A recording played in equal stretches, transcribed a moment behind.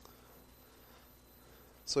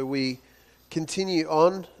So we continue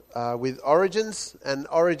on with Origins, and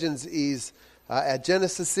Origins is our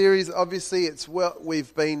Genesis series. Obviously, it's what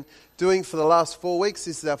we've been doing for the last 4 weeks.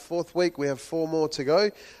 This is our 4th week. We have 4 more to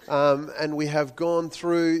go, and we have gone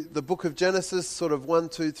through the book of Genesis, sort of 1,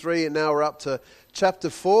 2, 3, and now we're up to chapter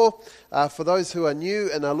 4. For those who are new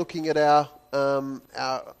and are looking at our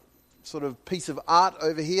sort of piece of art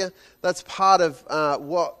over here, that's part of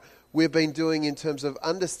what we've been doing in terms of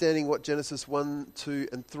understanding what Genesis 1, 2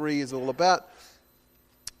 and 3 is all about.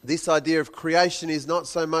 This idea of creation is not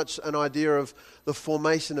so much an idea of the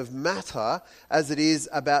formation of matter as it is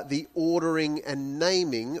about the ordering and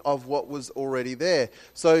naming of what was already there.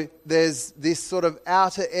 So there's this sort of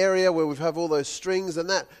outer area where we have all those strings, and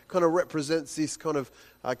that kind of represents this kind of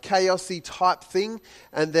chaosy type thing.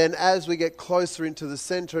 And then as we get closer into the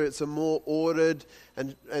center, it's a more ordered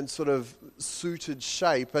and sort of suited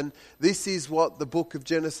shape. And this is what the book of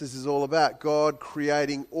Genesis is all about: God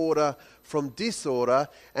creating order from disorder,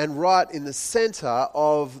 and right in the center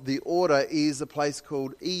of the order is a place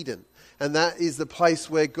called Eden. And that is the place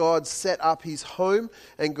where God set up his home,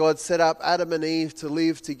 and God set up Adam and Eve to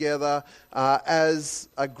live together as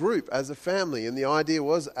a group, as a family. And the idea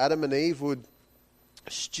was Adam and Eve would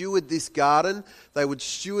steward this garden, they would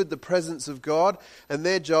steward the presence of God, and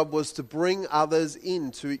their job was to bring others in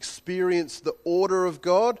to experience the order of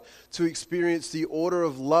God, to experience the order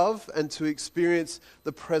of love, and to experience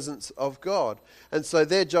the presence of God. And so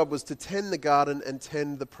their job was to tend the garden and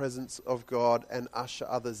tend the presence of God and usher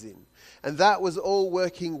others in. And that was all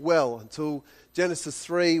working well until Genesis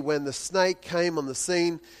 3, when the snake came on the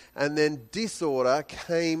scene, and then disorder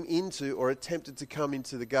came into, or attempted to come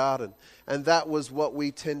into, the garden. And that was what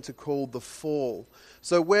we tend to call the fall.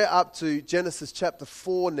 So we're up to Genesis chapter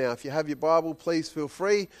 4 now. If you have your Bible, please feel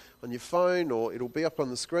free on your phone, or it'll be up on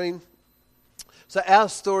the screen. So our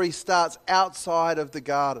story starts outside of the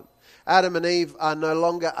garden. Adam and Eve are no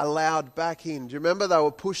longer allowed back in. Do you remember? They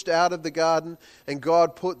were pushed out of the garden, and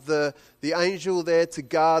God put the angel there to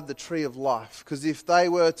guard the tree of life. Because if they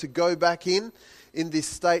were to go back in this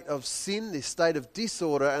state of sin, this state of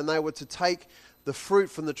disorder, and they were to take the fruit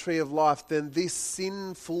from the tree of life, then this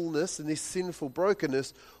sinfulness and this sinful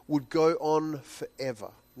brokenness would go on forever.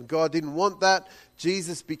 And God didn't want that.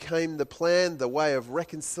 Jesus became the plan, the way of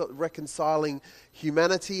reconciling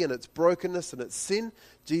humanity and its brokenness and its sin.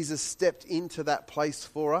 Jesus stepped into that place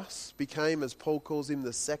for us, became, as Paul calls him,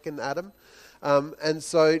 the second Adam. And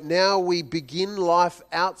so now we begin life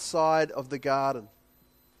outside of the garden.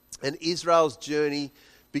 And Israel's journey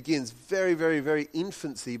begins very, very, very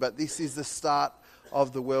infancy, but this is the start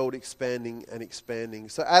of the world expanding and expanding.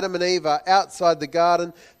 So Adam and Eve are outside the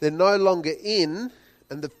garden. They're no longer in.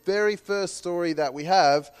 And the very first story that we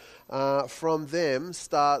have from them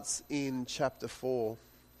starts in chapter 4.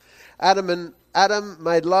 Adam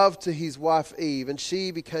made love to his wife Eve, and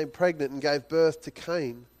she became pregnant and gave birth to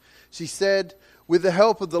Cain. She said, "With the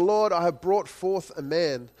help of the Lord, I have brought forth a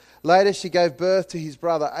man." Later she gave birth to his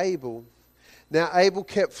brother Abel. Now Abel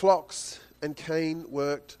kept flocks, and Cain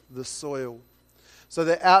worked the soil. So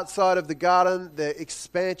they're outside of the garden. The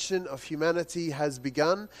expansion of humanity has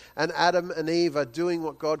begun, and Adam and Eve are doing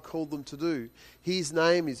what God called them to do. His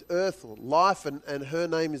name is Earth, or life, and her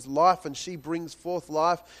name is life, and she brings forth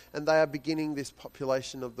life, and they are beginning this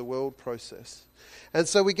population of the world process. And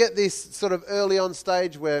so we get this sort of early on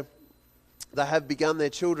stage where they have begun their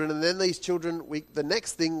children, and then these children, the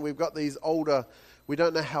next thing, we've got these older. We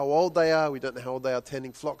don't know how old they are. We don't know how old they are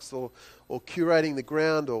tending flocks or curating the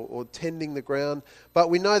ground or tending the ground. But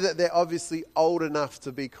we know that they're obviously old enough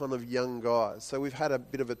to be kind of young guys. So we've had a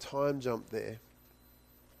bit of a time jump there.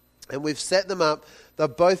 And we've set them up.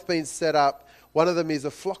 They've both been set up. One of them is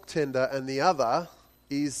a flock tender, and the other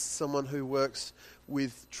is someone who works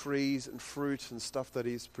with trees and fruit and stuff that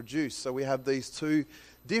is produced. So we have these two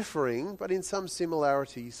differing, but in some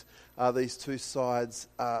similarities, these two sides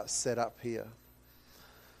are set up here.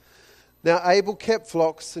 Now Abel kept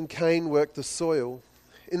flocks, and Cain worked the soil.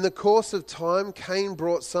 In the course of time, Cain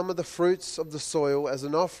brought some of the fruits of the soil as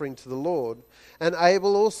an offering to the Lord, and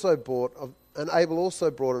Abel also brought an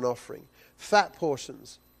offering, fat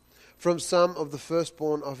portions, from some of the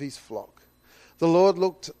firstborn of his flock. The Lord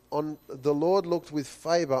looked with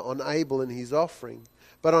favor on Abel and his offering,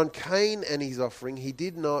 but on Cain and his offering he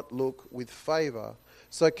did not look with favor.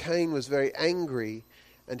 So Cain was very angry,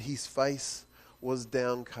 and his face was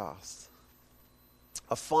downcast.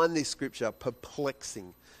 I find this scripture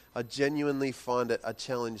perplexing. I genuinely find it a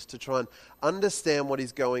challenge to try and understand what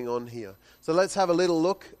is going on here. So let's have a little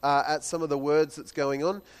look at some of the words that's going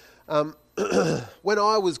on. When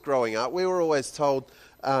I was growing up, we were always told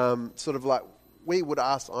sort of like we would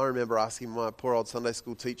ask, I remember asking my poor old Sunday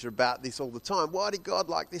school teacher about this all the time. Why did God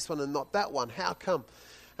like this one and not that one? How come?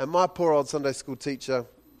 And my poor old Sunday school teacher,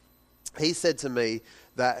 he said to me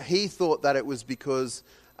that he thought that it was because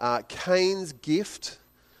Cain's gift,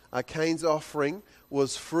 Cain's offering,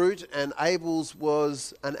 was fruit and Abel's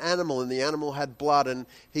was an animal, and the animal had blood, and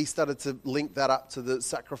he started to link that up to the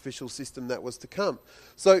sacrificial system that was to come.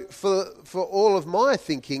 So for all of my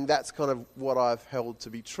thinking, that's kind of what I've held to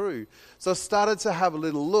be true. So I started to have a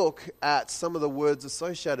little look at some of the words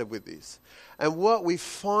associated with this. And what we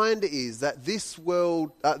find is that this word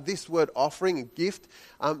offering, a gift,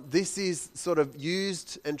 this is sort of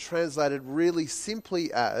used and translated really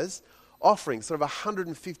simply as offering, sort of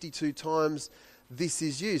 152 times this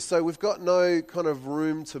is used. So we've got no kind of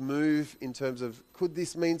room to move in terms of, could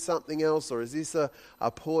this mean something else, or is this a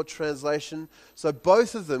poor translation? So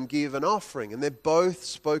both of them give an offering, and they're both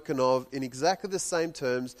spoken of in exactly the same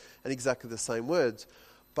terms and exactly the same words.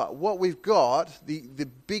 But what we've got, the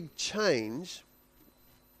big change,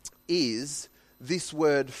 is this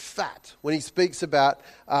word fat. When he speaks about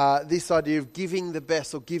this idea of giving the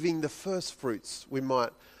best, or giving the first fruits, we might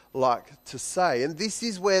like to say. And this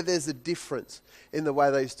is where there's a difference in the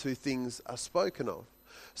way those two things are spoken of.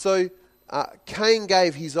 So Cain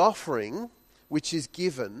gave his offering, which is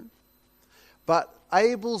given, but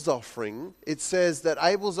Abel's offering, it says that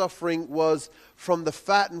Abel's offering was from the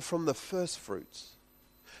fat and from the first fruits.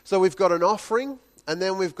 So we've got an offering, and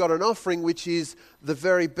then we've got an offering which is the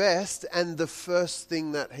very best and the first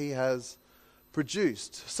thing that he has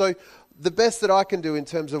produced. So the best that I can do in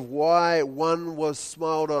terms of why one was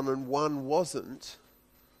smiled on and one wasn't,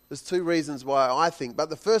 there's two reasons why I think. But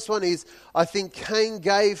the first one is, I think Cain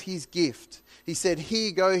gave his gift. He said, here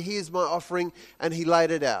you go, here's my offering, and he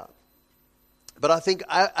laid it out. But I think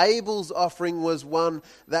Abel's offering was one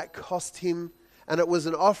that cost him, and it was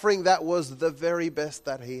an offering that was the very best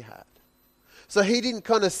that he had. So he didn't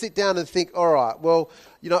kind of sit down and think, all right, well,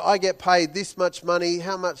 I get paid this much money.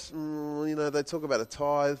 How much, they talk about a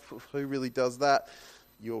tithe. Who really does that?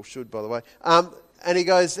 You all should, by the way. And he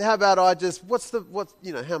goes, how about I just,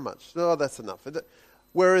 how much? Oh, that's enough.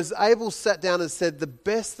 Whereas Abel sat down and said, the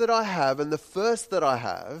best that I have and the first that I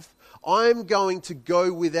have, I'm going to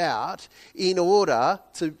go without in order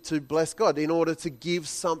to bless God, in order to give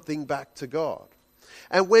something back to God.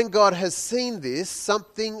 And when God has seen this,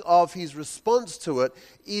 something of his response to it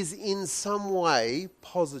is in some way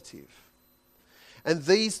positive. And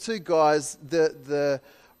these two guys, the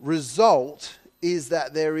result is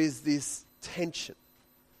that there is this tension.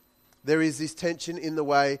 There is this tension in the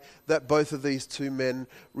way that both of these two men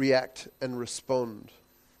react and respond.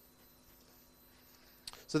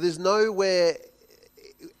 So there's nowhere,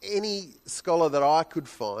 any scholar that I could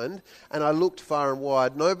find, and I looked far and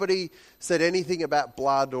wide, nobody said anything about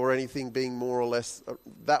blood or anything being more or less,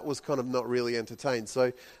 that was kind of not really entertained.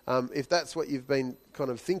 So if that's what you've been kind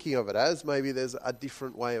of thinking of it as, maybe there's a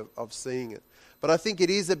different way of seeing it. But I think it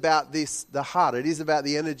is about this, the heart, it is about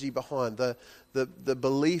the energy behind, the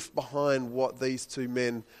belief behind what these two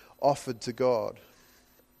men offered to God.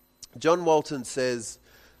 John Walton says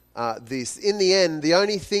this, in the end, the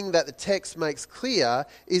only thing that the text makes clear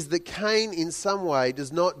is that Cain in some way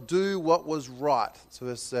does not do what was right. That's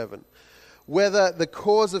verse 7. Whether the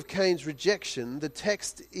cause of Cain's rejection, the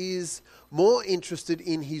text is more interested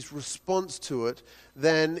in his response to it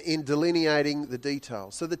than in delineating the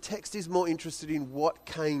details. So the text is more interested in what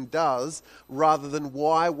Cain does rather than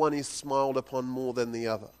why one is smiled upon more than the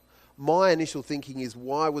other. My initial thinking is,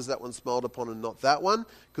 why was that one smiled upon and not that one?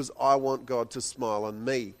 Because I want God to smile on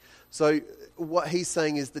me. So what he's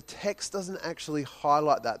saying is the text doesn't actually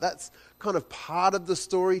highlight that. That's kind of part of the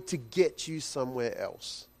story to get you somewhere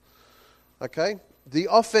else. Okay? The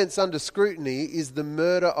offense under scrutiny is the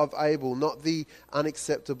murder of Abel, not the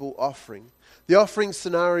unacceptable offering. The offering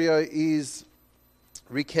scenario is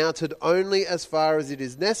recounted only as far as it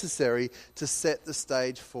is necessary to set the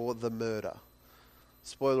stage for the murder.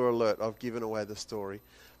 Spoiler alert, I've given away the story.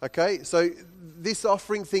 Okay, so this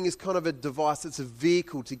offering thing is kind of a device, it's a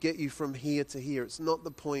vehicle to get you from here to here. It's not the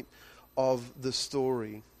point of the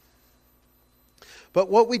story. But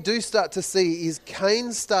what we do start to see is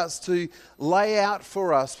Cain starts to lay out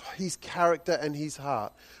for us his character and his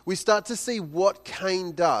heart. We start to see what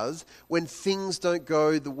Cain does when things don't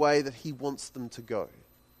go the way that he wants them to go.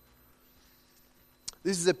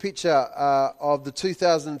 This is a picture of the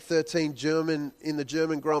 2013 German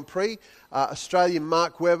Grand Prix. Australian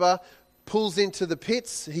Mark Webber pulls into the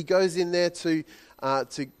pits. He goes in there to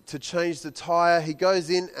change the tyre. He goes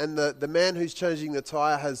in and the man who's changing the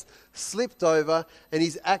tyre has slipped over and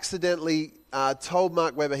he's accidentally told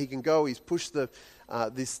Mark Webber he can go. He's pushed the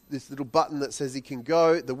this little button that says he can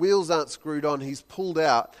go. The wheels aren't screwed on. He's pulled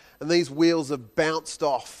out, and these wheels have bounced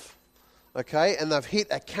off. Okay, and they've hit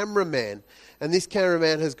a cameraman, and this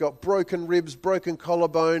cameraman has got broken ribs, broken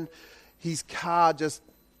collarbone. His car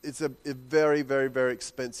it's a very, very, very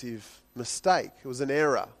expensive mistake. It was an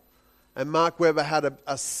error. And Mark Webber had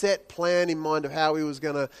a set plan in mind of how he was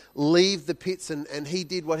going to leave the pits, and he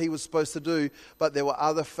did what he was supposed to do, but there were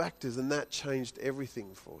other factors, and that changed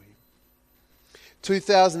everything for him.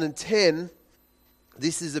 2010,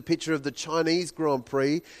 this is a picture of the Chinese Grand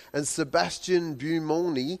Prix, and Sebastian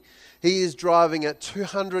Buemoni, he is driving at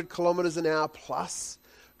 200 kilometres an hour plus,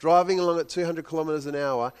 driving along at 200 kilometres an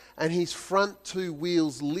hour, and his front two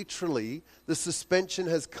wheels, literally, the suspension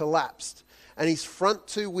has collapsed, and his front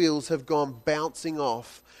two wheels have gone bouncing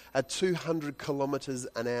off at 200 kilometres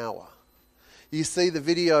an hour. You see the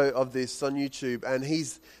video of this on YouTube, and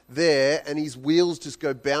he's there, and his wheels just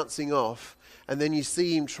go bouncing off, and then you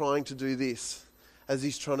see him trying to do this as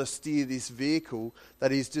he's trying to steer this vehicle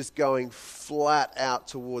that is just going flat out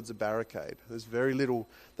towards a barricade. There's very little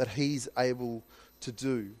that he's able to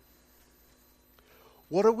do.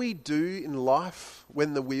 What do we do in life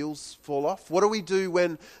when the wheels fall off? What do we do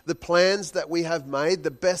when the plans that we have made,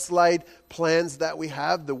 the best laid plans that we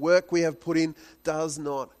have, the work we have put in, does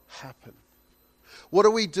not happen? What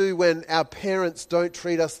do we do when our parents don't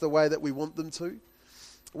treat us the way that we want them to?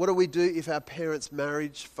 What do we do if our parents'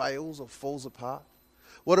 marriage fails or falls apart?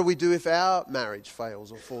 What do we do if our marriage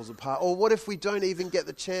fails or falls apart? Or what if we don't even get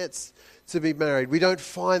the chance to be married? We don't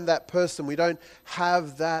find that person. We don't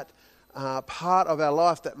have that part of our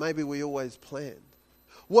life that maybe we always planned.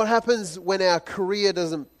 What happens when our career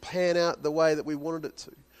doesn't pan out the way that we wanted it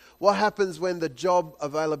to? What happens when the job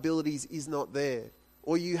availability is not there?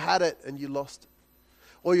 Or you had it and you lost it?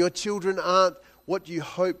 Or your children aren't what you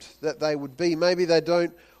hoped that they would be. Maybe they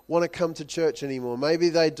don't want to come to church anymore. Maybe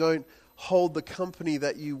they don't hold the company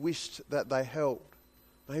that you wished that they held.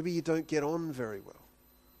 Maybe you don't get on very well.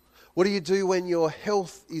 What do you do when your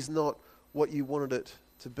health is not what you wanted it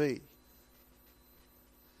to be?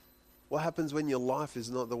 What happens when your life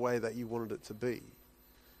is not the way that you wanted it to be?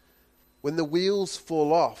 When the wheels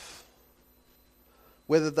fall off,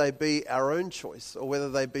 whether they be our own choice or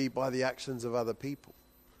whether they be by the actions of other people,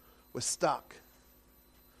 we're stuck.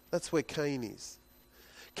 That's where Cain is.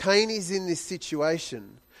 Cain is in this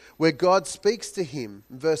situation where God speaks to him,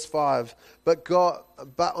 verse 5, but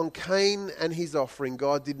on Cain and his offering,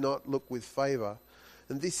 God did not look with favour.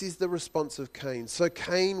 And this is the response of Cain. So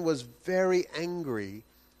Cain was very angry,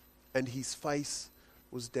 and his face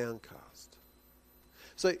was downcast.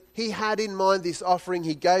 So he had in mind this offering,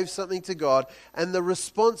 he gave something to God, and the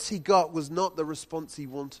response he got was not the response he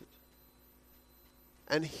wanted.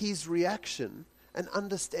 And his reaction, and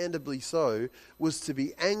understandably so, was to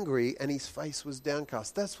be angry, and his face was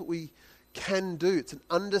downcast. That's what we can do. It's an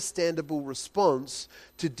understandable response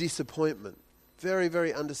to disappointment. Very,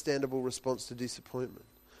 very understandable response to disappointment.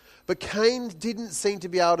 But Cain didn't seem to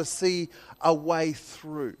be able to see a way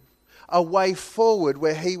through, a way forward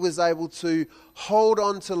where he was able to hold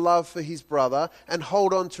on to love for his brother and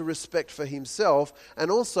hold on to respect for himself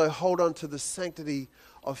and also hold on to the sanctity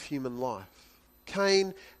of human life.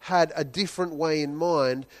 Cain had a different way in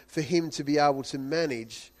mind for him to be able to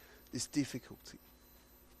manage this difficulty.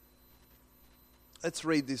 Let's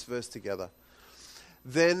read this verse together.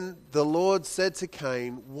 Then the Lord said to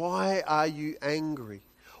Cain, "Why are you angry?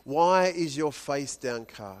 Why is your face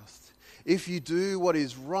downcast? If you do what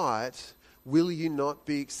is right, will you not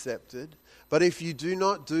be accepted? But if you do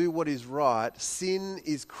not do what is right, sin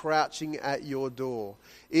is crouching at your door.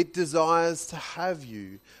 It desires to have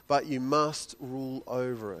you, but you must rule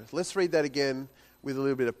over it." Let's read that again with a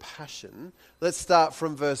little bit of passion. Let's start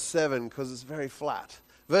from verse 7 because it's very flat.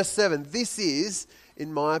 Verse 7, this is,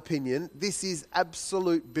 in my opinion, this is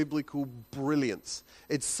absolute biblical brilliance.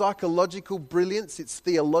 It's psychological brilliance, it's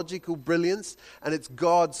theological brilliance, and it's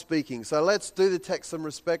God speaking. So let's do the text some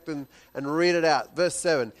respect and read it out. Verse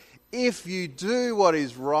 7. If you do what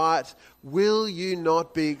is right, will you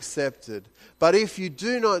not be accepted? But if you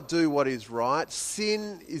do not do what is right,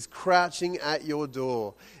 sin is crouching at your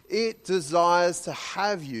door. It desires to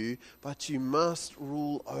have you, but you must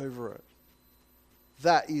rule over it.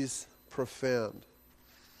 That is profound.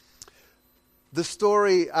 The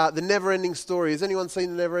story, the Never-Ending Story. Has anyone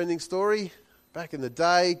seen The Never-Ending Story? Back in the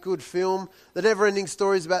day, good film. The Never-Ending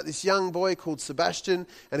Story is about this young boy called Sebastian,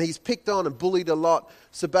 and he's picked on and bullied a lot.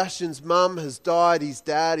 Sebastian's mum has died. His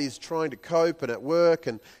dad is trying to cope and at work,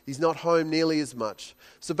 and he's not home nearly as much.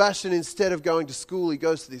 Sebastian, instead of going to school, he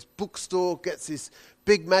goes to this bookstore, gets this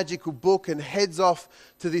big magical book and heads off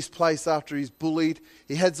to this place after he's bullied.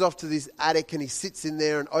 He heads off to this attic and he sits in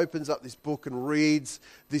there and opens up this book and reads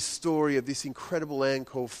this story of this incredible land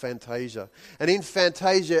called Fantasia. And in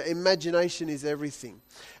Fantasia, imagination is everything.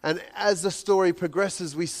 And as the story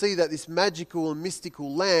progresses, we see that this magical and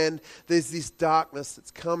mystical land, there's this darkness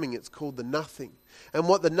that's coming. It's called the nothing. And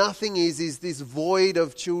what the nothing is this void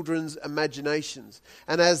of children's imaginations.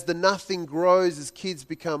 And as the nothing grows, as kids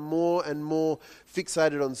become more and more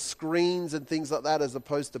fixated on screens and things like that, as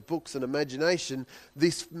opposed to books and imagination,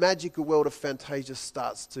 this magical world of Fantasia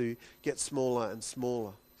starts to get smaller and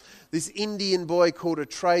smaller. This Indian boy called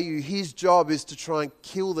Atreyu, his job is to try and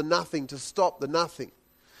kill the nothing, to stop the nothing.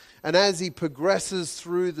 And as he progresses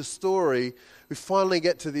through the story, we finally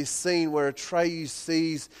get to this scene where Atreyu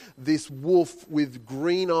sees this wolf with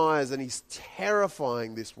green eyes, and he's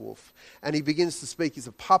terrifying this wolf. And he begins to speak. He's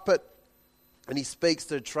a puppet, and he speaks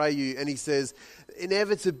to Atreyu, and he says,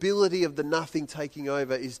 inevitability of the nothing taking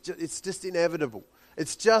over, it's just inevitable.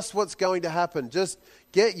 It's just what's going to happen. Just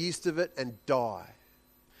get used to it and die.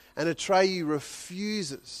 And Atreyu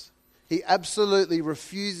refuses. He absolutely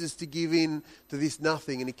refuses to give in to this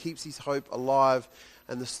nothing, and he keeps his hope alive,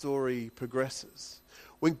 and the story progresses.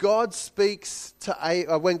 When God speaks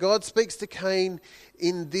to Cain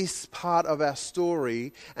in this part of our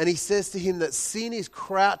story, and he says to him that sin is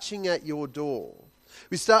crouching at your door,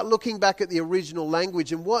 we start looking back at the original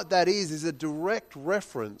language, and what that is a direct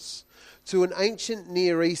reference to an ancient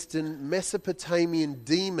Near Eastern Mesopotamian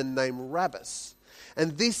demon named Rabus.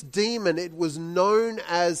 And this demon, it was known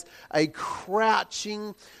as a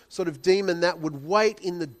crouching sort of demon that would wait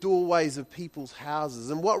in the doorways of people's houses.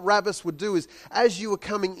 And what Rabus would do is, as you were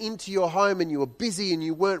coming into your home and you were busy and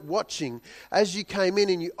you weren't watching, as you came in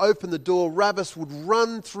and you opened the door, Rabus would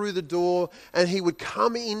run through the door and he would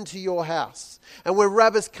come into your house. And when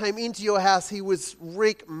Rabus came into your house, he would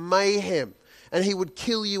wreak mayhem. And he would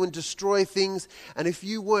kill you and destroy things. And if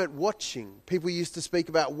you weren't watching, people used to speak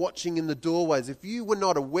about watching in the doorways. If you were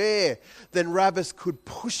not aware, then Rabus could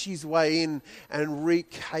push his way in and wreak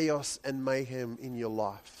chaos and mayhem in your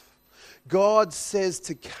life. God says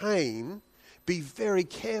to Cain, be very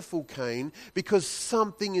careful, Cain, because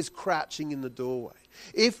something is crouching in the doorway.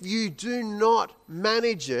 If you do not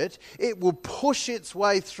manage it, it will push its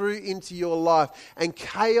way through into your life, and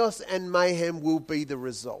chaos and mayhem will be the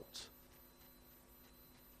result.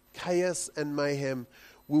 Chaos and mayhem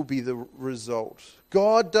will be the result.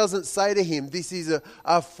 God doesn't say to him, this is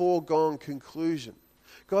a foregone conclusion.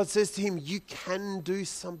 God says to him, you can do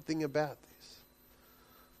something about this.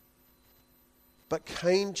 But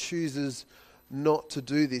Cain chooses not to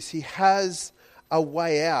do this. He has a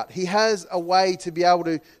way out. He has a way to be able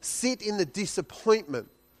to sit in the disappointment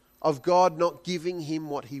of God not giving him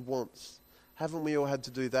what he wants. Haven't we all had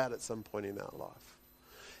to do that at some point in our life?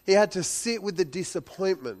 He had to sit with the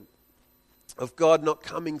disappointment of God not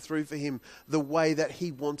coming through for him the way that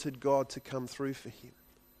he wanted God to come through for him.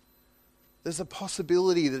 There's a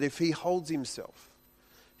possibility that if he holds himself,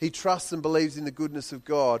 he trusts and believes in the goodness of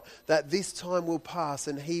God, that this time will pass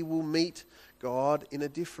and he will meet God in a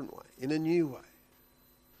different way, in a new way.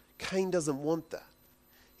 Cain doesn't want that.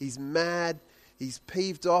 He's mad, he's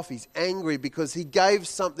peeved off, he's angry because he gave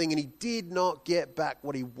something and he did not get back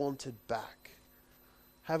what he wanted back.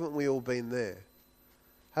 Haven't we all been there?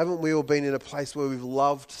 Haven't we all been in a place where we've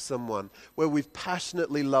loved someone, where we've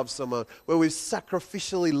passionately loved someone, where we've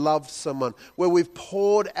sacrificially loved someone, where we've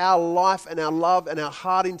poured our life and our love and our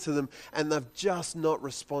heart into them, and they've just not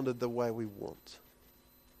responded the way we want?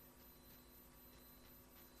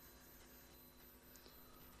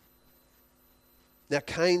 Now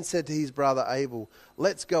Cain said to his brother Abel,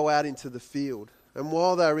 let's go out into the field. And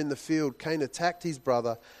while they were in the field, Cain attacked his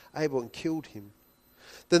brother Abel and killed him.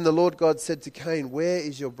 Then the Lord God said to Cain, where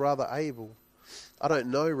is your brother Abel? I don't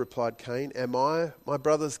know, replied Cain. Am I my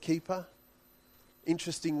brother's keeper?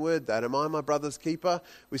 Interesting word that. Am I my brother's keeper?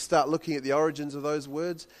 We start looking at the origins of those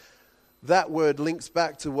words. That word links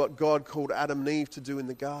back to what God called Adam and Eve to do in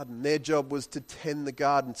the garden. Their job was to tend the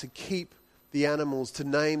garden, to keep the animals, to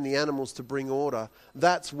name the animals, to bring order.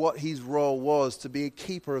 That's what his role was, to be a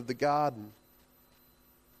keeper of the garden.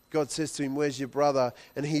 God says to him, where's your brother?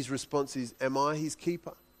 And his response is, am I his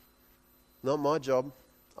keeper? Not my job.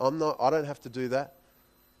 I don't have to do that.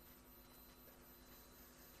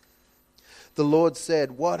 The Lord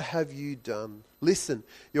said, what have you done? Listen,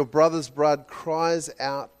 your brother's blood cries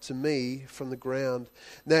out to me from the ground.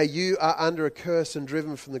 Now you are under a curse and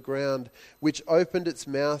driven from the ground, which opened its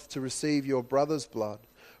mouth to receive your brother's blood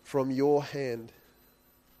from your hand.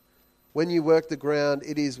 When you work the ground,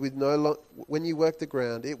 it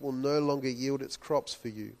will no longer yield its crops for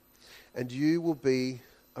you, and you will be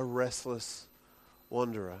a restless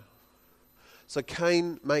wanderer. So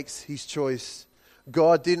Cain makes his choice.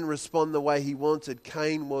 God didn't respond the way he wanted.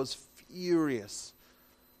 Cain was furious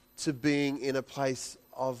to being in a place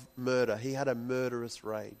of murder. He had a murderous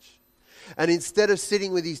rage. And instead of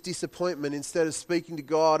sitting with his disappointment, instead of speaking to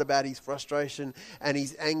God about his frustration and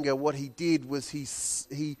his anger, what he did was he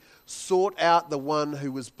sought out the one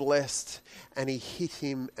who was blessed, and he hit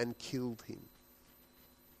him and killed him.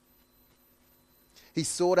 He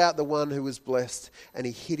sought out the one who was blessed, and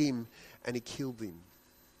he hit him and he killed him.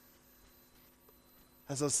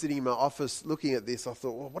 As I was sitting in my office looking at this, I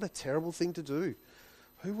thought, well, what a terrible thing to do.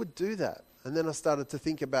 Who would do that? And then I started to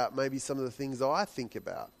think about maybe some of the things I think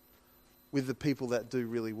about with the people that do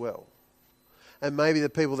really well. And maybe the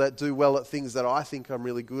people that do well at things that I think I'm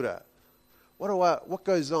really good at. What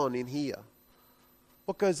goes on in here?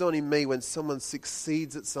 What goes on in me when someone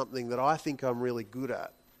succeeds at something that I think I'm really good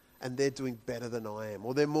at, and they're doing better than I am,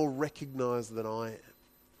 or they're more recognized than I am?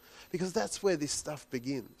 Because that's where this stuff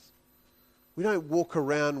begins. We don't walk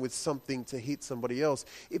around with something to hit somebody else.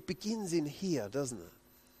 It begins in here, doesn't it?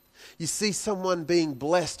 You see someone being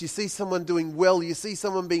blessed, you see someone doing well, you see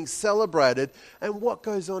someone being celebrated, and what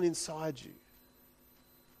goes on inside you?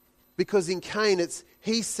 Because in Cain, it's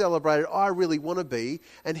he celebrated, I really want to be,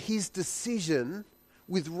 and his decision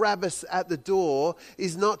with Rabbis at the door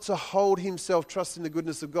is not to hold himself trusting the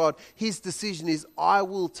goodness of God. His decision is, I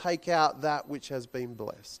will take out that which has been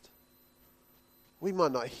blessed. We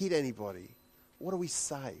might not hit anybody. What do we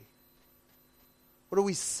say? What do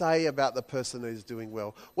we say about the person who's doing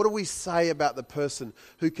well? What do we say about the person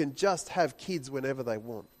who can just have kids whenever they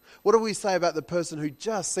want? What do we say about the person who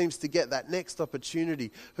just seems to get that next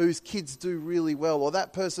opportunity, whose kids do really well, or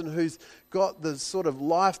that person who's got the sort of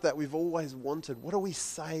life that we've always wanted? What do we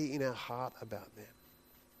say in our heart about them?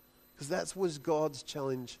 Because that was God's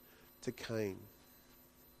challenge to Cain.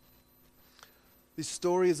 This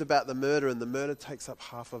story is about the murder, and the murder takes up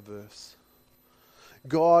half a verse.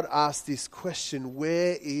 God asked this question,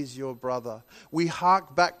 where is your brother? We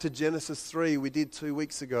hark back to Genesis 3, we did 2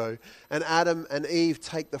 weeks ago, and Adam and Eve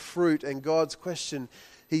take the fruit, and God's question,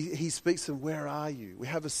 he speaks to them, where are you? We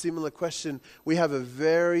have a similar question. We have a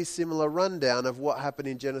very similar rundown of what happened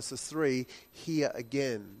in Genesis 3 here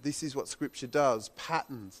again. This is what Scripture does,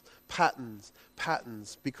 patterns,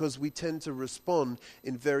 because we tend to respond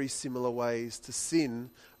in very similar ways to sin,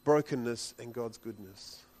 brokenness, and God's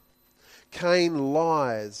goodness. Cain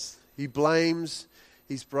lies. He blames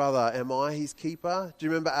his brother. Am I his keeper? Do you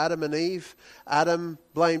remember Adam and Eve? Adam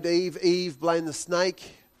blamed Eve. Eve blamed the snake.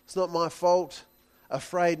 It's not my fault.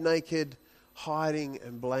 Afraid, naked, hiding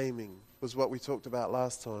and blaming was what we talked about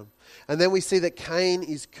last time. And then we see that Cain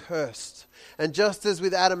is cursed. And just as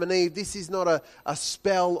with Adam and Eve, this is not a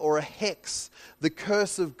spell or a hex. The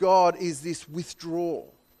curse of God is this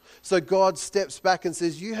withdrawal. So God steps back and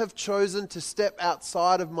says, you have chosen to step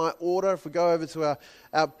outside of my order. If we go over to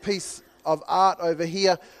our piece of art over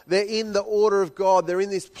here, they're in the order of God. They're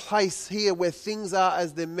in this place here where things are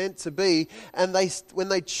as they're meant to be. And when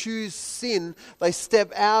they choose sin, they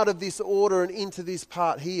step out of this order and into this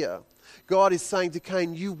part here. God is saying to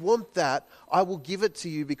Cain, you want that, I will give it to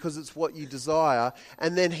you because it's what you desire.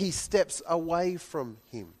 And then he steps away from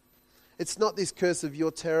him. It's not this curse of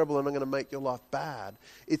you're terrible and I'm going to make your life bad.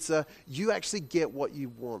 It's you actually get what you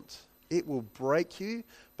want. It will break you,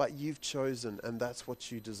 but you've chosen and that's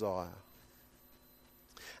what you desire.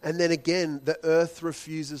 And then again, the earth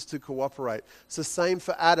refuses to cooperate. It's the same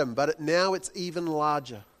for Adam, but now it's even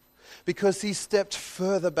larger because he stepped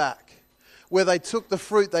further back. Where they took the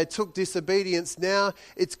fruit, they took disobedience. Now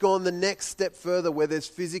it's gone the next step further where there's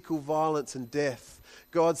physical violence and death.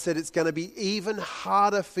 God said it's going to be even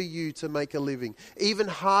harder for you to make a living, even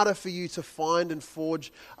harder for you to find and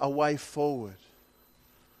forge a way forward.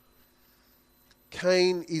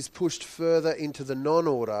 Cain is pushed further into the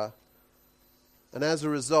non-order, and as a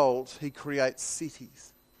result, he creates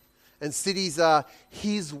cities. And cities are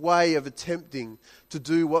his way of attempting to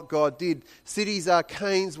do what God did. Cities are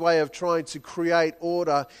Cain's way of trying to create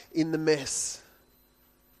order in the mess.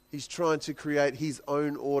 He's trying to create his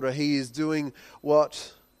own order. He is doing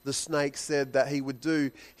what the snake said that he would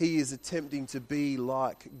do. He is attempting to be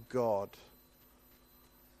like God.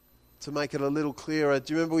 To make it a little clearer,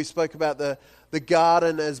 do you remember we spoke about the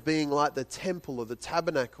garden as being like the temple or the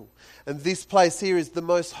tabernacle? And this place here is the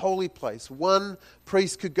most holy place. One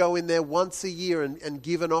priest could go in there once a year and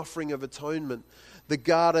give an offering of atonement. The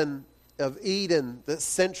Garden of Eden, that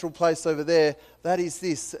central place over there, that is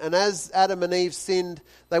this. And as Adam and Eve sinned,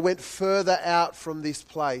 they went further out from this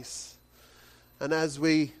place. And as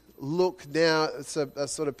we look now, it's a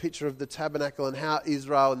sort of picture of the tabernacle and how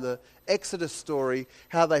Israel in the Exodus story,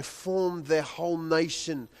 how they formed their whole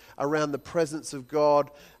nation around the presence of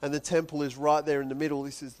God, and the temple is right there in the middle.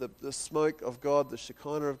 This is the smoke of God, the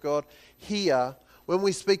Shekinah of God. Here, when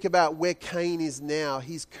we speak about where Cain is now,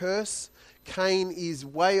 his curse, Cain is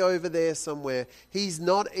way over there somewhere. He's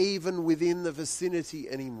not even within the vicinity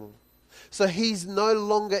anymore. So he's no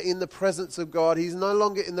longer in the presence of God. He's no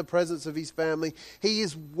longer in the presence of his family. He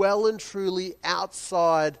is well and truly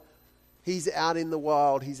outside. He's out in the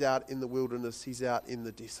wild. He's out in the wilderness. He's out in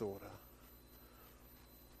the disorder.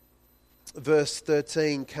 Verse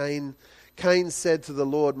 13, Cain said to the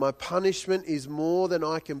Lord, "My punishment is more than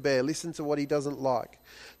I can bear." Listen to what he doesn't like.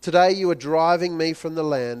 "Today you are driving me from the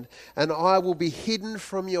land, and I will be hidden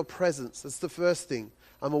from your presence." That's the first thing.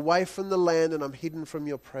 I'm away from the land and I'm hidden from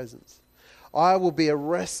your presence. "I will be a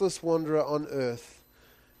restless wanderer on earth."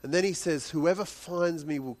 And then he says, "Whoever finds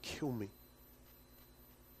me will kill me."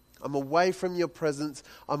 I'm away from your presence.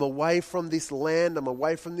 I'm away from this land. I'm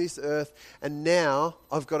away from this earth. And now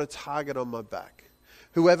I've got a target on my back.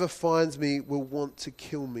 Whoever finds me will want to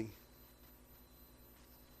kill me.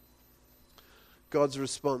 God's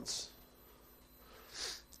response.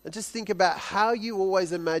 And just think about how you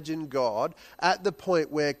always imagine God at the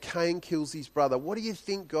point where Cain kills his brother. What do you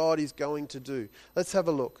think God is going to do? Let's have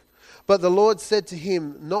a look. "But the Lord said to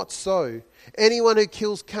him, 'Not so. Anyone who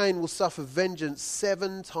kills Cain will suffer vengeance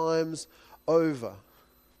 7 times over.'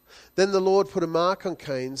 Then the Lord put a mark on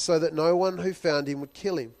Cain so that no one who found him would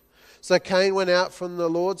kill him. So Cain went out from the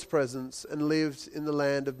Lord's presence and lived in the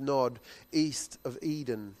land of Nod, east of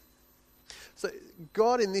Eden." So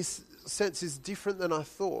God in this sense is different than I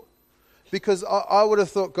thought. Because I would have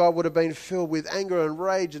thought God would have been filled with anger and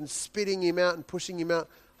rage and spitting him out and pushing him out.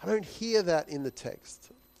 I don't hear that in the text.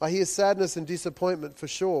 I hear sadness and disappointment for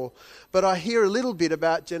sure. But I hear a little bit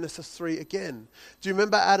about Genesis 3 again. Do you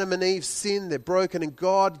remember Adam and Eve sin? They're broken and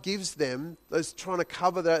God gives them, those trying to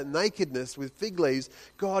cover that nakedness with fig leaves,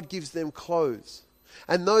 God gives them clothes.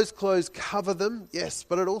 And those clothes cover them, yes,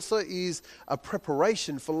 but it also is a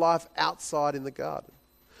preparation for life outside in the garden.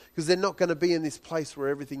 Because they're not going to be in this place where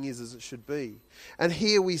everything is as it should be. And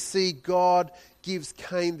here we see God gives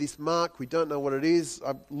Cain this mark. We don't know what it is.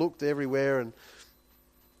 I looked everywhere and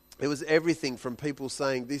it was everything from people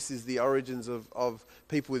saying this is the origins of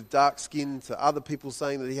people with dark skin to other people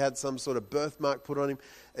saying that he had some sort of birthmark put on him.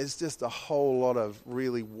 It's just a whole lot of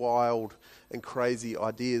really wild and crazy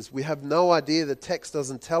ideas. We have no idea. The text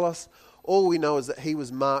doesn't tell us. All we know is that he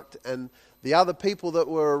was marked, and the other people that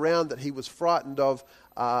were around that he was frightened of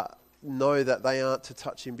know that they aren't to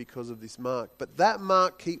touch him because of this mark. But that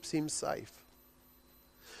mark keeps him safe.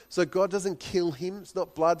 So God doesn't kill him. It's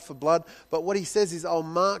not blood for blood. But what he says is, I'll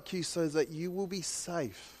mark you so that you will be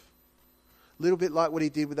safe. A little bit like what he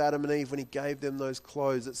did with Adam and Eve when he gave them those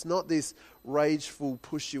clothes. It's not this rageful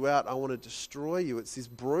push you out, I want to destroy you. It's this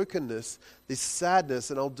brokenness, this sadness,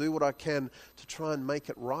 and I'll do what I can to try and make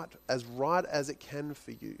it right as it can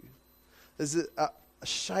for you. There's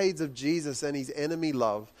shades of Jesus and his enemy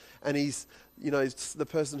love, and he's, the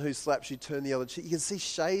person who slaps you turn the other cheek. You can see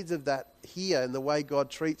shades of that here in the way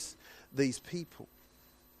God treats these people.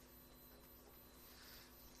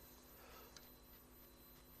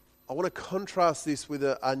 I want to contrast this with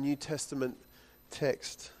a New Testament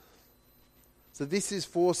text. So this is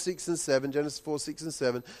 4, 6 and 7, Genesis 4, 6 and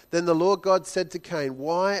 7. "Then the Lord God said to Cain,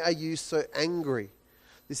 'Why are you so angry?'"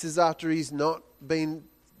 This is after he's not been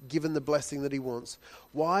given the blessing that he wants.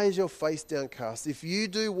 "Why is your face downcast? If you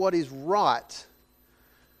do what is right,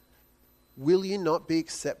 will you not be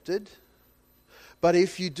accepted? But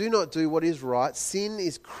if you do not do what is right, sin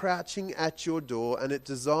is crouching at your door and it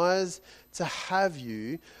desires to have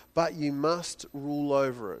you, but you must rule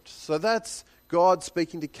over it." So that's God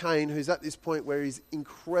speaking to Cain, who's at this point where he's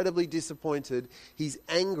incredibly disappointed. He's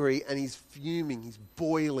angry and he's fuming. He's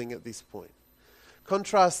boiling at this point.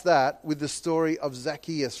 Contrast that with the story of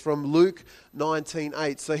Zacchaeus from Luke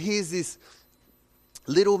 19:8. So here's this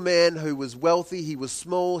little man who was wealthy, he was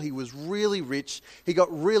small, he was really rich. He got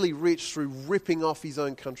really rich through ripping off his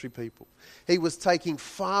own country people. He was taking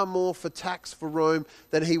far more for tax for Rome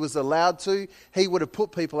than he was allowed to. He would have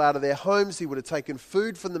put people out of their homes. He would have taken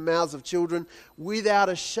food from the mouths of children. Without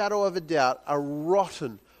a shadow of a doubt, a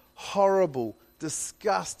rotten, horrible,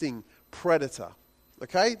 disgusting predator.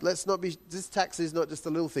 Okay, this tax is not just a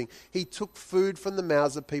little thing. He took food from the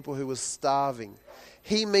mouths of people who were starving.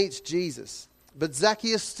 He meets Jesus. But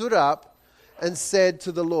Zacchaeus stood up and said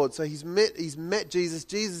to the Lord, so he's met Jesus,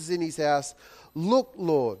 Jesus is in his house. "Look,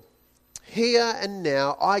 Lord," Here and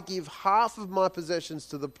now, I give half of my possessions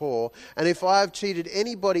to the poor, and if I have cheated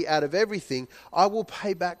anybody out of everything, I will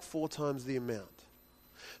pay back 4 times the amount.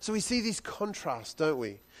 So we see this contrast, don't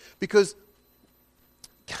we? Because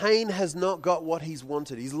Cain has not got what he's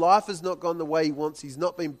wanted. His life has not gone the way he wants. He's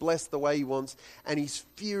not been blessed the way he wants. And he's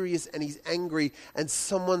furious and he's angry, and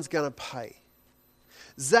someone's going to pay.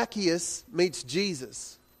 Zacchaeus meets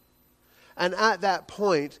Jesus. And at that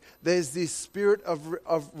point, there's this spirit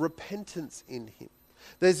of repentance in him.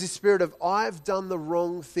 There's this spirit of, I've done the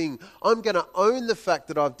wrong thing. I'm going to own the fact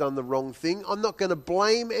that I've done the wrong thing. I'm not going to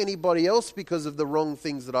blame anybody else because of the wrong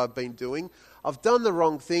things that I've been doing. I've done the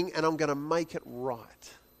wrong thing, and I'm going to make it right.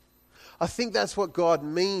 I think that's what God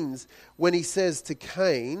means when he says to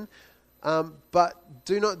Cain, but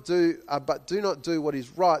do not do what is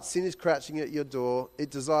right. Sin is crouching at your door.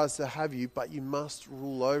 It desires to have you, but you must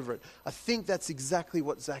rule over it. I think that's exactly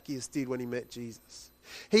what Zacchaeus did when he met Jesus.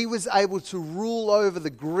 He was able to rule over the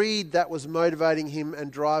greed that was motivating him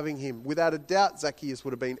and driving him. Without a doubt, Zacchaeus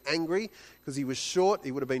would have been angry because he was short.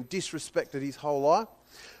 He would have been disrespected his whole life.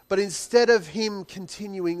 But instead of him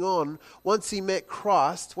continuing on, once he met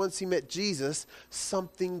Christ, once he met Jesus,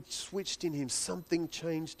 something switched in him, something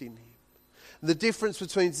changed in him. The difference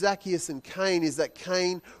between Zacchaeus and Cain is that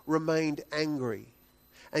Cain remained angry,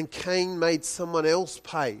 and Cain made someone else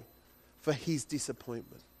pay for his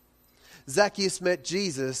disappointment. Zacchaeus met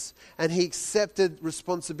Jesus, and he accepted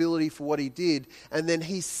responsibility for what he did, and then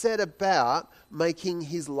he set about making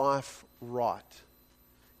his life right.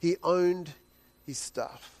 He owned his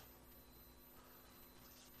stuff.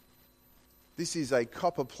 This is a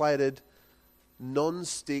copper-plated,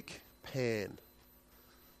 non-stick pan.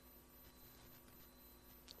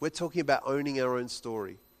 We're talking about owning our own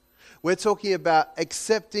story. We're talking about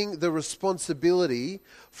accepting the responsibility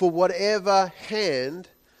for whatever hand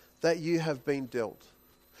that you have been dealt.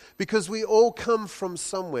 Because we all come from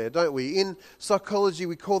somewhere, don't we? In psychology,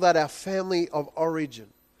 we call that our family of origin.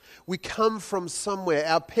 We come from somewhere.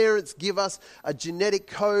 Our parents give us a genetic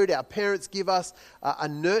code. Our parents give us a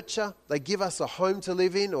nurture. They give us a home to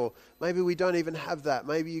live in, or maybe we don't even have that.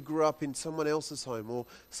 Maybe you grew up in someone else's home or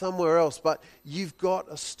somewhere else, but you've got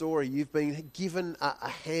a story. You've been given a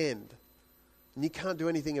hand, and you can't do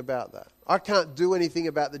anything about that. I can't do anything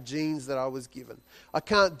about the genes that I was given. I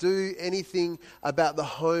can't do anything about the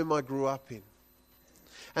home I grew up in.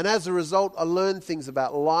 And as a result, I learned things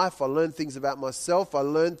about life. I learned things about myself. I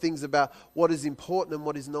learned things about what is important and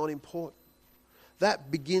what is not important.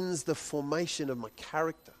 That begins the formation of my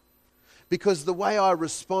character. Because the way I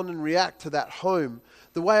respond and react to that home,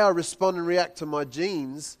 the way I respond and react to my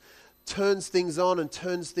genes, turns things on and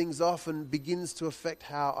turns things off and begins to affect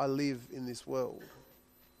how I live in this world.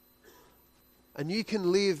 And you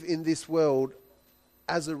can live in this world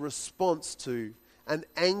as a response to, an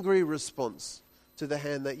angry response to the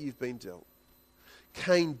hand that you've been dealt.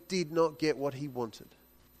 Cain did not get what he wanted.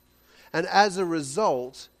 And as a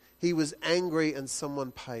result, he was angry and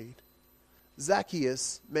someone paid.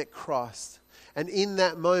 Zacchaeus met Christ. And in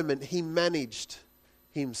that moment, he managed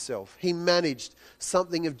himself. He managed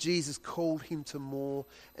something of Jesus, called him to more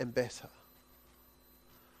and better.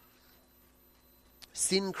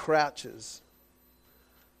 Sin crouches.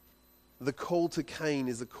 The call to Cain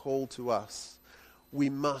is a call to us.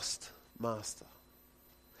 We must master.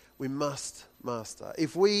 We must master.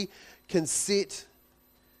 If we can sit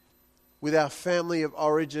with our family of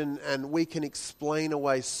origin and we can explain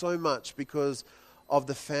away so much because of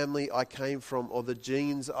the family I came from, or the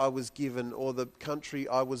genes I was given, or the country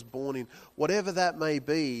I was born in, whatever that may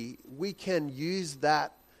be, we can use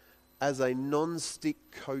that as a non-stick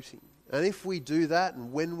coating. And if we do that,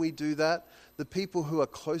 and when we do that, the people who are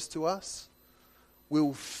close to us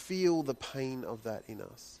will feel the pain of that in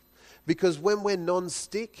us. Because when we're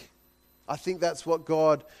non-stick, I think that's what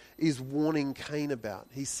God is warning Cain about.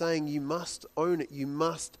 He's saying you must own it. You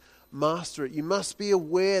must master it. You must be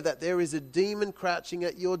aware that there is a demon crouching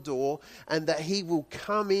at your door and that he will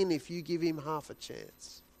come in if you give him half a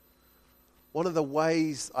chance. One of the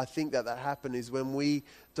ways I think that happens is when we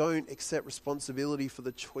don't accept responsibility for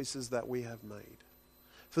the choices that we have made,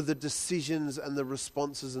 for the decisions and the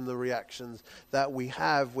responses and the reactions that we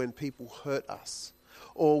have when people hurt us,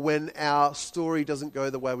 or when our story doesn't go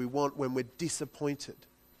the way we want, when we're disappointed.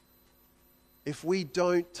 If we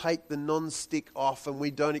don't take the non-stick off and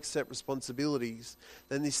we don't accept responsibilities,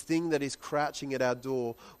 then this thing that is crouching at our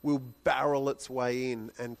door will barrel its way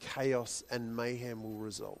in and chaos and mayhem will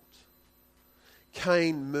result.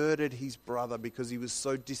 Cain murdered his brother because he was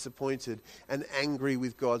so disappointed and angry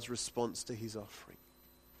with God's response to his offering.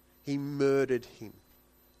 He murdered him,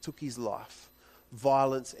 took his life.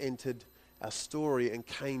 Violence entered our story, and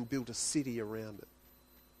Cain built a city around it.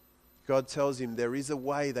 God tells him there is a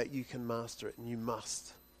way that you can master it, and you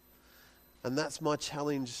must. And that's my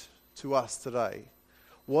challenge to us today.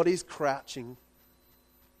 What is crouching?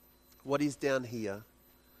 What is down here?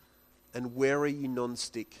 And where are you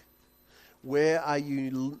non-stick? Where are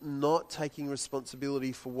you not taking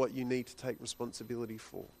responsibility for what you need to take responsibility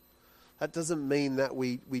for? That doesn't mean that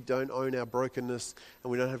we don't own our brokenness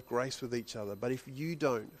and we don't have grace with each other. But if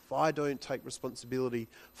I don't take responsibility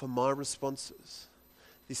for my responses,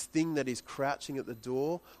 this thing that is crouching at the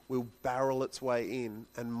door will barrel its way in,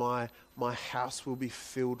 and my house will be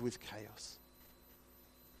filled with chaos.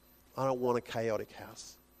 I don't want a chaotic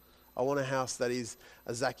house. I want a house that is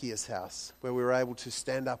a Zacchaeus house, where we're able to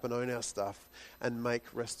stand up and own our stuff and make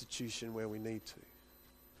restitution where we need to.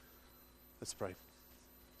 Let's pray.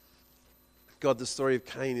 God, the story of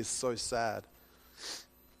Cain is so sad.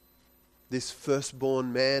 This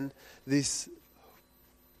firstborn man, this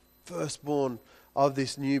firstborn of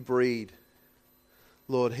this new breed,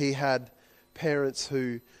 Lord, he had parents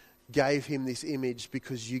who gave him this image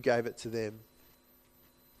because you gave it to them.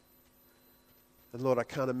 And Lord, I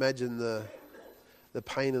can't imagine the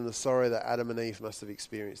pain and the sorrow that Adam and Eve must have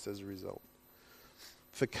experienced as a result.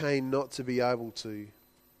 For Cain not to be able to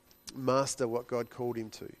master what God called him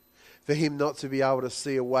to. For him not to be able to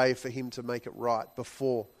see a way for him to make it right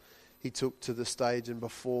before he took to the stage and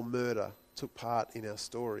before murder took part in our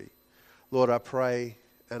story. Lord, I pray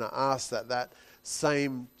and I ask that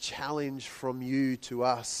same challenge from you to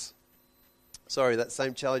us, that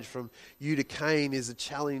same challenge from you to Cain is a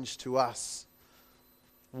challenge to us.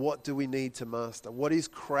 What do we need to master? What is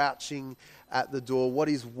crouching at the door? What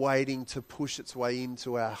is waiting to push its way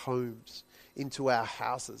into our homes, into our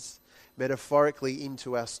houses, metaphorically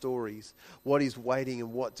into our stories? What is waiting,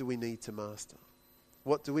 and what do we need to master?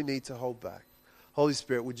 What do we need to hold back? Holy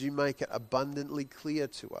Spirit, would you make it abundantly clear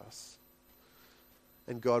to us?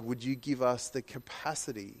 And God, would you give us the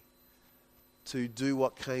capacity to do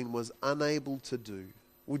what Cain was unable to do?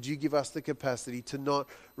 Would you give us the capacity to not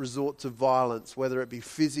resort to violence, whether it be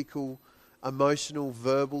physical, emotional,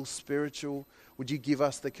 verbal, spiritual? Would you give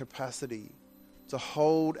us the capacity to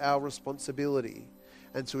hold our responsibility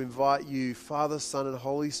and to invite you, Father, Son, and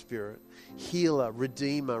Holy Spirit, healer,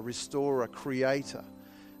 redeemer, restorer, creator?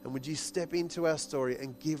 And would you step into our story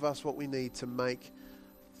and give us what we need to make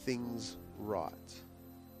things right?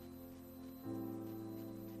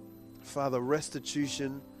 Father,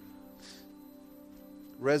 restitution,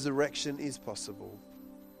 resurrection is possible.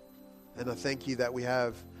 And I thank you that we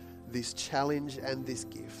have this challenge and this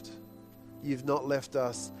gift. You've not left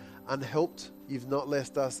us unhelped. You've not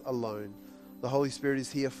left us alone. The Holy Spirit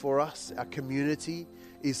is here for us. Our community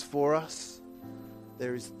is for us.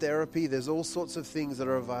 There is therapy. There's all sorts of things that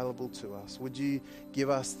are available to us. Would you give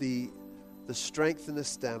us the strength and the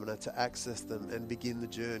stamina to access them and begin the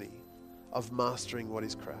journey of mastering what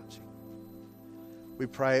is crouching? We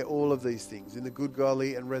pray all of these things in the good,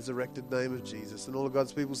 godly, and resurrected name of Jesus. And all of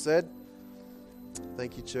God's people said,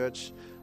 thank you, church.